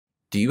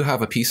Do you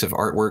have a piece of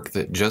artwork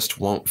that just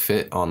won't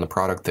fit on the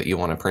product that you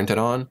want to print it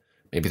on?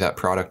 Maybe that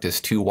product is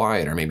too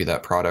wide, or maybe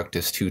that product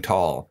is too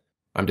tall.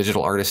 I'm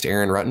digital artist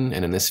Aaron Rutten,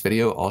 and in this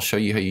video, I'll show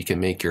you how you can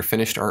make your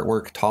finished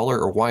artwork taller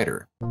or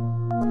wider.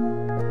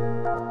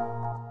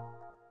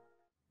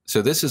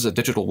 So this is a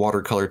digital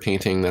watercolor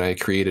painting that I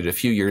created a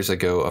few years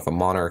ago of a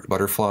monarch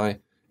butterfly,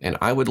 and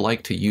I would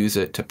like to use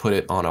it to put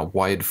it on a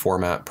wide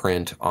format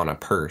print on a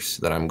purse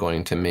that I'm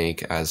going to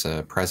make as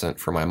a present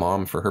for my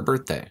mom for her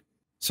birthday.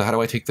 So how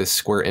do I take this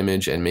square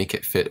image and make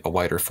it fit a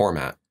wider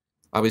format?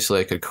 Obviously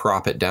I could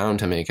crop it down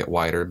to make it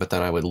wider, but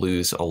then I would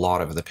lose a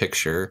lot of the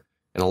picture,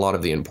 and a lot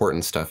of the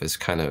important stuff is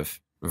kind of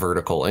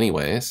vertical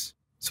anyways.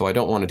 So I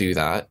don't want to do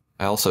that.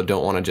 I also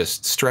don't want to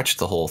just stretch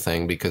the whole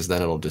thing because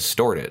then it'll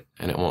distort it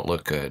and it won't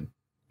look good.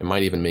 It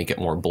might even make it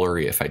more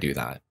blurry if I do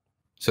that.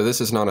 So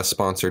this is not a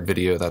sponsored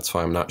video, that's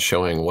why I'm not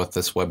showing what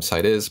this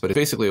website is, but it's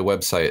basically a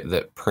website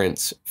that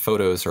prints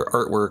photos or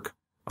artwork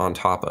on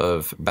top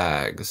of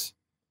bags.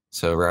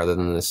 So rather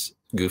than this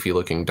goofy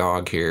looking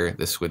dog here,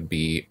 this would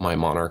be my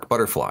monarch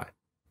butterfly.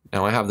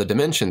 Now I have the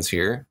dimensions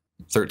here,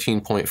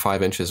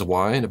 13.5 inches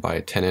wide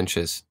by 10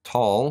 inches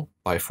tall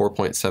by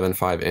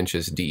 4.75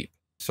 inches deep.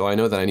 So I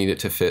know that I need it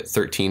to fit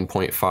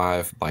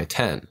 13.5 by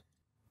 10.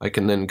 I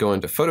can then go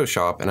into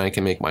Photoshop and I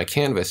can make my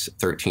canvas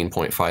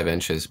 13.5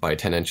 inches by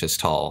 10 inches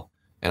tall.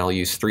 And I'll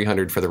use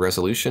 300 for the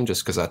resolution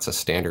just because that's a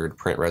standard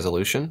print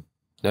resolution.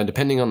 Now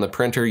depending on the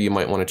printer, you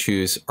might want to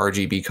choose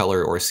RGB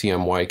color or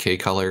CMYK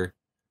color.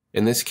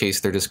 In this case,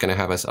 they're just going to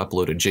have us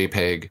upload a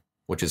JPEG,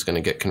 which is going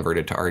to get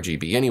converted to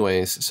RGB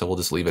anyways, so we'll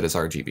just leave it as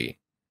RGB.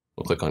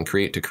 We'll click on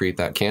Create to create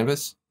that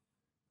canvas.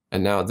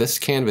 And now this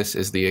canvas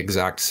is the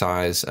exact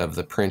size of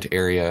the print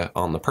area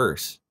on the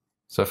purse.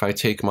 So if I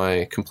take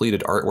my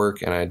completed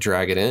artwork and I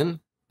drag it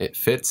in, it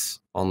fits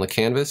on the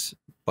canvas,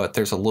 but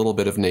there's a little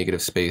bit of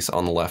negative space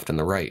on the left and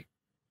the right.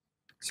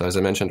 So as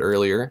I mentioned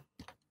earlier,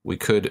 we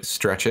could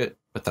stretch it,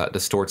 but that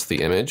distorts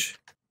the image,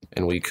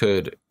 and we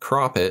could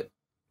crop it,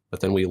 but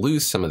then we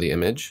lose some of the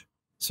image.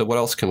 So what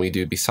else can we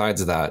do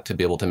besides that to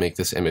be able to make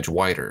this image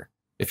wider?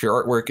 If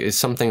your artwork is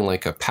something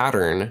like a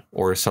pattern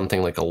or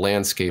something like a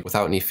landscape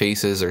without any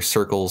faces or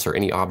circles or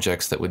any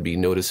objects that would be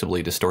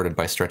noticeably distorted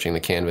by stretching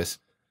the canvas,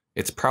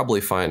 it's probably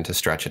fine to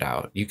stretch it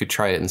out. You could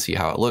try it and see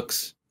how it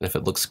looks, and if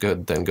it looks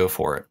good, then go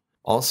for it.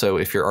 Also,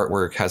 if your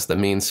artwork has the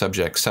main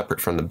subject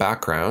separate from the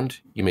background,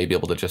 you may be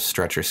able to just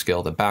stretch or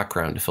scale the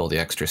background to fill the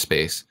extra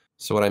space.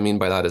 So what I mean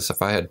by that is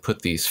if I had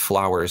put these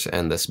flowers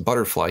and this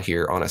butterfly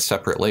here on a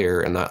separate layer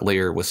and that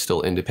layer was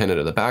still independent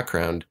of the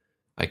background,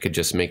 I could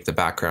just make the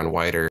background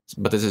wider.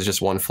 But this is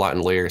just one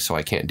flattened layer, so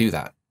I can't do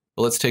that.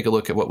 But let's take a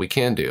look at what we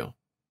can do.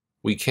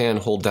 We can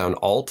hold down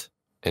Alt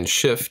and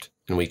Shift,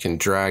 and we can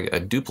drag a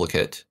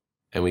duplicate,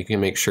 and we can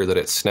make sure that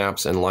it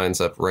snaps and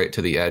lines up right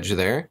to the edge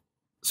there.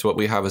 So what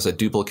we have is a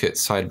duplicate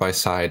side by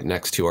side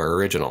next to our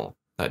original.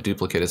 That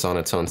duplicate is on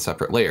its own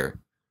separate layer.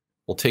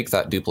 We'll take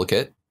that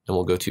duplicate and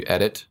we'll go to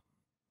Edit,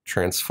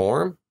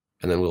 Transform,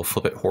 and then we'll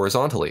flip it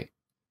horizontally.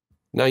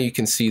 Now you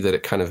can see that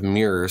it kind of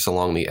mirrors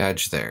along the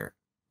edge there.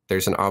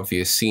 There's an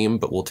obvious seam,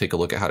 but we'll take a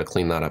look at how to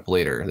clean that up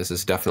later. This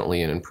is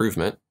definitely an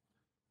improvement.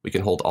 We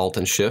can hold Alt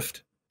and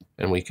Shift,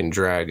 and we can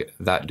drag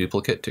that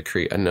duplicate to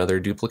create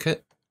another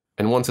duplicate.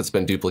 And once it's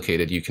been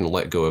duplicated, you can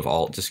let go of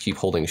Alt, just keep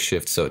holding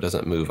Shift so it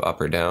doesn't move up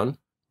or down.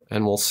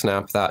 And we'll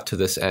snap that to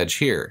this edge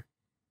here.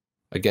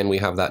 Again, we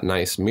have that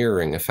nice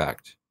mirroring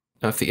effect.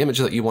 Now, if the image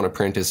that you want to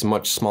print is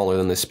much smaller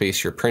than the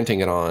space you're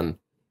printing it on,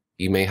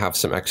 you may have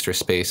some extra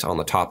space on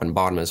the top and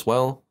bottom as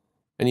well,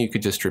 and you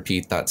could just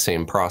repeat that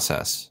same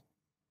process.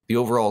 The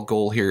overall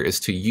goal here is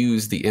to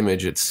use the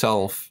image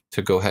itself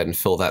to go ahead and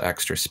fill that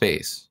extra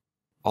space.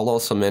 I'll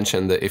also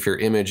mention that if your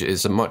image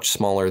is much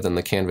smaller than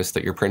the canvas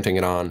that you're printing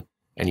it on,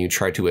 and you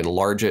try to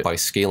enlarge it by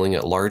scaling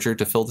it larger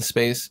to fill the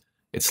space,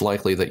 it's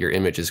likely that your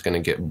image is going to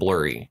get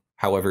blurry.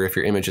 However, if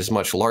your image is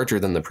much larger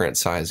than the print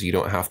size, you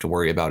don't have to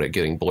worry about it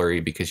getting blurry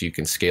because you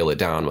can scale it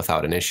down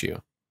without an issue.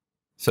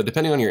 So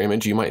depending on your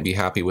image, you might be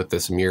happy with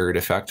this mirrored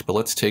effect, but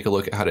let's take a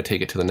look at how to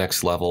take it to the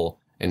next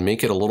level and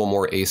make it a little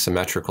more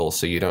asymmetrical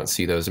so you don't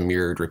see those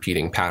mirrored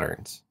repeating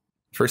patterns.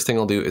 First thing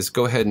I'll do is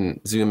go ahead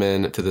and zoom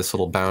in to this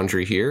little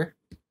boundary here.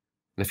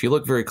 And if you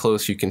look very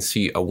close, you can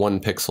see a 1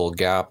 pixel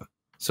gap.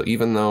 So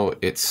even though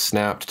it's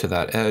snapped to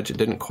that edge, it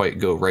didn't quite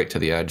go right to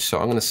the edge. So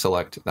I'm going to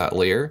select that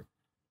layer.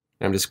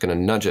 And I'm just going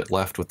to nudge it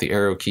left with the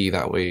arrow key.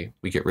 That way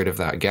we get rid of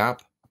that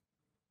gap.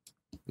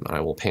 And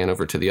I will pan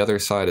over to the other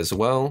side as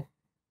well.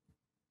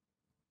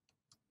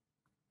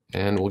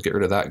 And we'll get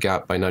rid of that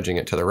gap by nudging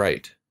it to the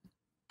right.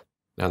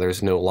 Now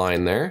there's no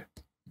line there.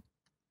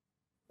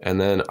 And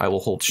then I will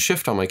hold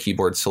Shift on my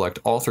keyboard, select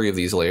all 3 of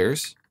these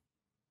layers,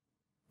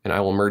 and I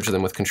will merge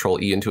them with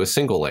Control E into a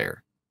single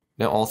layer.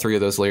 Now all 3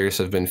 of those layers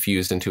have been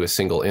fused into a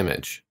single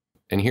image.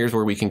 And here's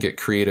where we can get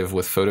creative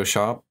with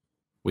Photoshop.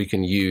 We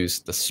can use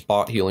the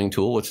spot healing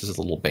tool, which is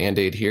a little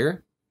band-aid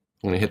here.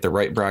 I'm going to hit the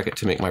right bracket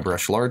to make my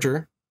brush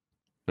larger.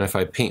 And if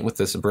I paint with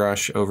this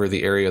brush over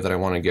the area that I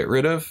want to get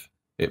rid of,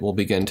 it will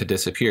begin to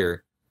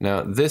disappear.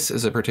 Now, this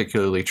is a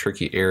particularly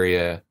tricky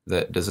area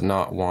that does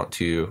not want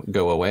to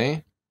go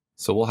away.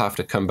 So we'll have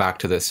to come back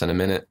to this in a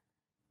minute.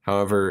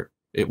 However,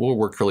 it will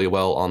work really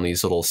well on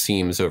these little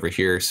seams over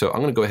here. So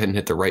I'm going to go ahead and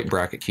hit the right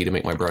bracket key to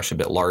make my brush a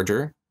bit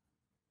larger.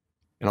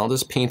 And I'll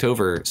just paint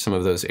over some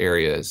of those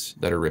areas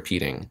that are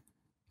repeating.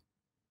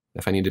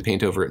 If I need to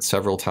paint over it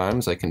several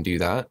times, I can do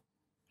that.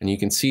 And you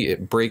can see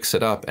it breaks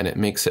it up and it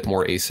makes it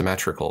more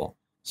asymmetrical.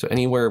 So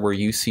anywhere where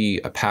you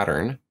see a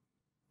pattern,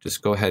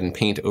 just go ahead and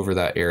paint over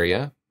that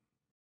area.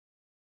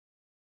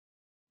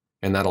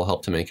 And that'll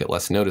help to make it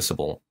less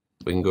noticeable.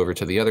 We can go over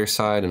to the other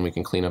side and we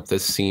can clean up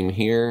this seam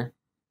here.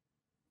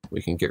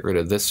 We can get rid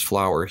of this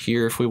flower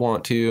here if we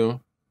want to.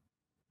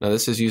 Now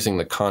this is using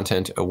the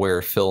content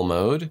aware fill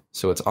mode,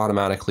 so it's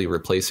automatically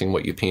replacing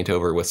what you paint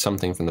over with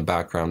something from the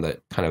background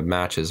that kind of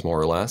matches more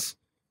or less.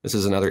 This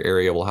is another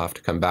area we'll have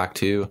to come back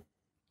to.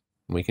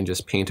 We can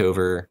just paint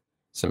over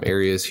some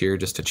areas here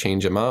just to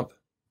change them up.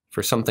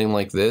 For something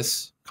like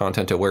this,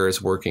 content aware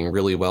is working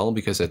really well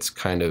because it's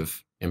kind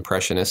of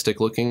impressionistic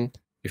looking.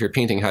 If your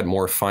painting had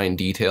more fine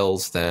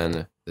details,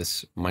 then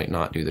this might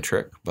not do the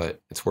trick,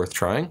 but it's worth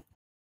trying.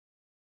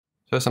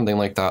 So something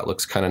like that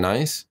looks kind of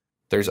nice.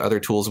 There's other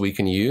tools we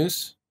can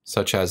use,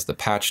 such as the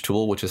patch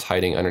tool, which is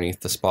hiding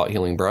underneath the spot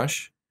healing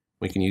brush.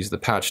 We can use the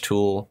patch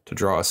tool to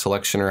draw a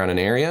selection around an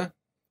area.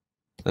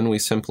 Then we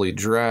simply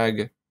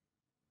drag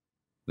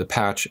the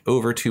patch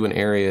over to an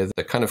area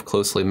that kind of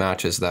closely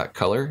matches that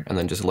color, and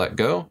then just let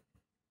go,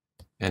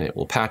 and it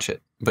will patch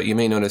it. But you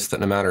may notice that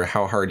no matter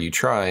how hard you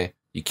try,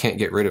 you can't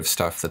get rid of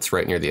stuff that's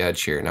right near the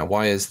edge here. Now,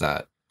 why is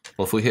that?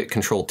 Well, if we hit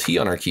Control T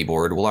on our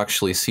keyboard, we'll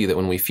actually see that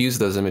when we fuse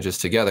those images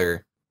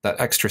together, that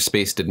extra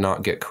space did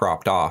not get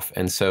cropped off.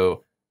 And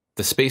so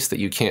the space that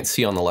you can't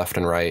see on the left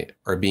and right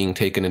are being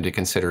taken into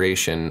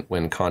consideration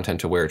when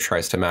content aware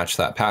tries to match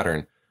that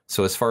pattern.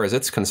 So as far as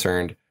it's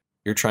concerned,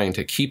 you're trying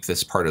to keep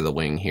this part of the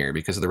wing here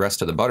because the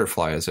rest of the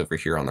butterfly is over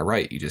here on the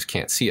right. You just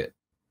can't see it.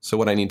 So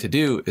what I need to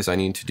do is I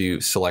need to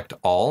do select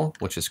all,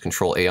 which is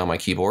Control A on my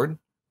keyboard.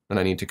 Then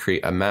I need to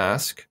create a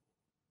mask.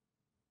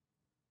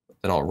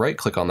 Then I'll right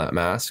click on that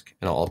mask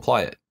and I'll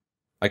apply it.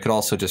 I could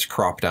also just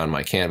crop down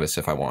my canvas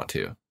if I want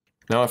to.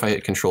 Now if I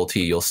hit Control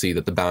T, you'll see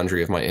that the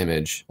boundary of my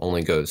image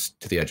only goes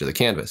to the edge of the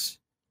canvas.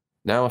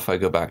 Now if I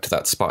go back to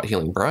that spot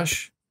healing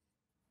brush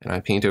and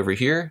I paint over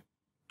here,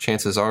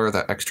 chances are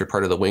that extra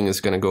part of the wing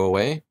is going to go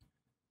away.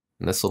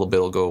 And this little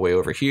bit will go away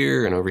over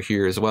here and over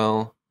here as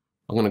well.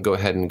 I'm going to go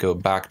ahead and go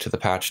back to the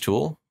patch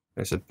tool.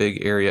 There's a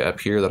big area up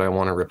here that I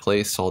want to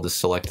replace, so I'll just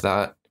select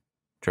that,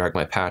 drag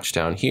my patch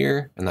down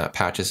here, and that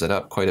patches it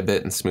up quite a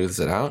bit and smooths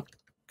it out.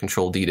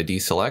 Control D to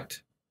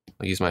deselect.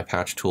 I'll use my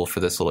patch tool for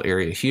this little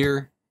area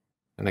here.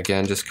 And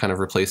again, just kind of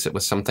replace it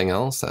with something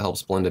else that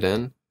helps blend it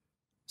in.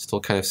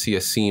 Still kind of see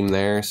a seam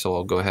there, so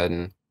I'll go ahead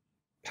and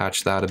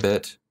patch that a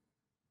bit.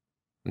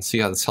 And see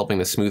how that's helping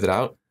to smooth it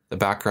out? The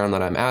background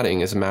that I'm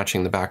adding is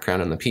matching the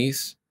background in the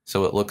piece,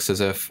 so it looks as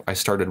if I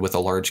started with a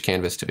large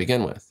canvas to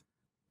begin with.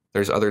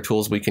 There's other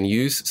tools we can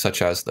use,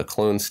 such as the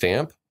clone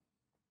stamp.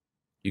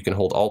 You can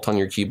hold Alt on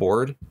your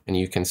keyboard, and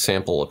you can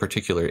sample a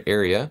particular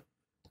area.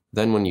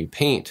 Then when you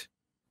paint,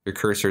 your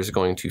cursor is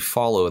going to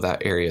follow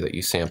that area that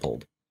you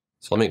sampled.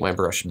 So I'll make my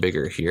brush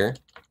bigger here.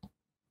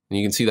 And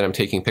you can see that I'm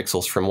taking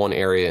pixels from one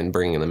area and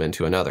bringing them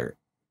into another.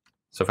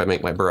 So if I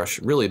make my brush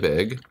really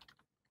big,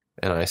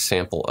 and I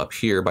sample up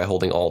here by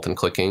holding Alt and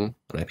clicking,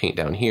 and I paint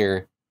down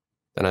here,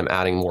 then I'm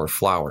adding more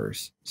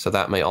flowers. So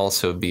that may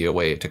also be a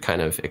way to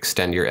kind of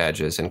extend your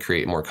edges and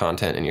create more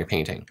content in your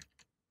painting.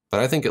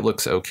 But I think it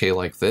looks okay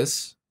like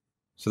this.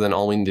 So then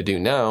all we need to do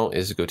now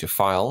is go to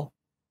File,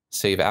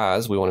 Save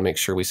As. We want to make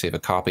sure we save a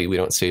copy. We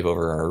don't save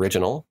over our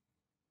original.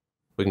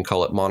 We can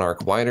call it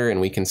Monarch Wider, and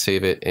we can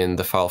save it in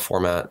the file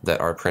format that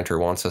our printer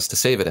wants us to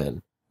save it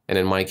in. And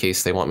in my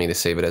case, they want me to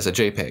save it as a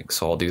JPEG,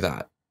 so I'll do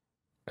that.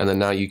 And then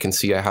now you can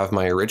see I have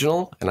my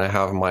original, and I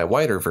have my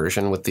wider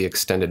version with the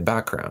extended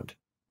background.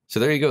 So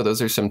there you go.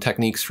 Those are some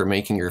techniques for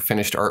making your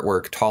finished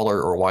artwork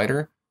taller or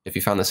wider. If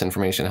you found this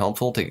information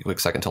helpful, take a quick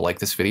second to like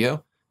this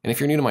video. And if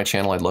you're new to my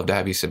channel, I'd love to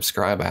have you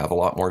subscribe. I have a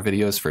lot more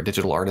videos for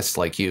digital artists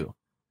like you.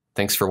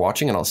 Thanks for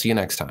watching, and I'll see you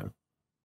next time.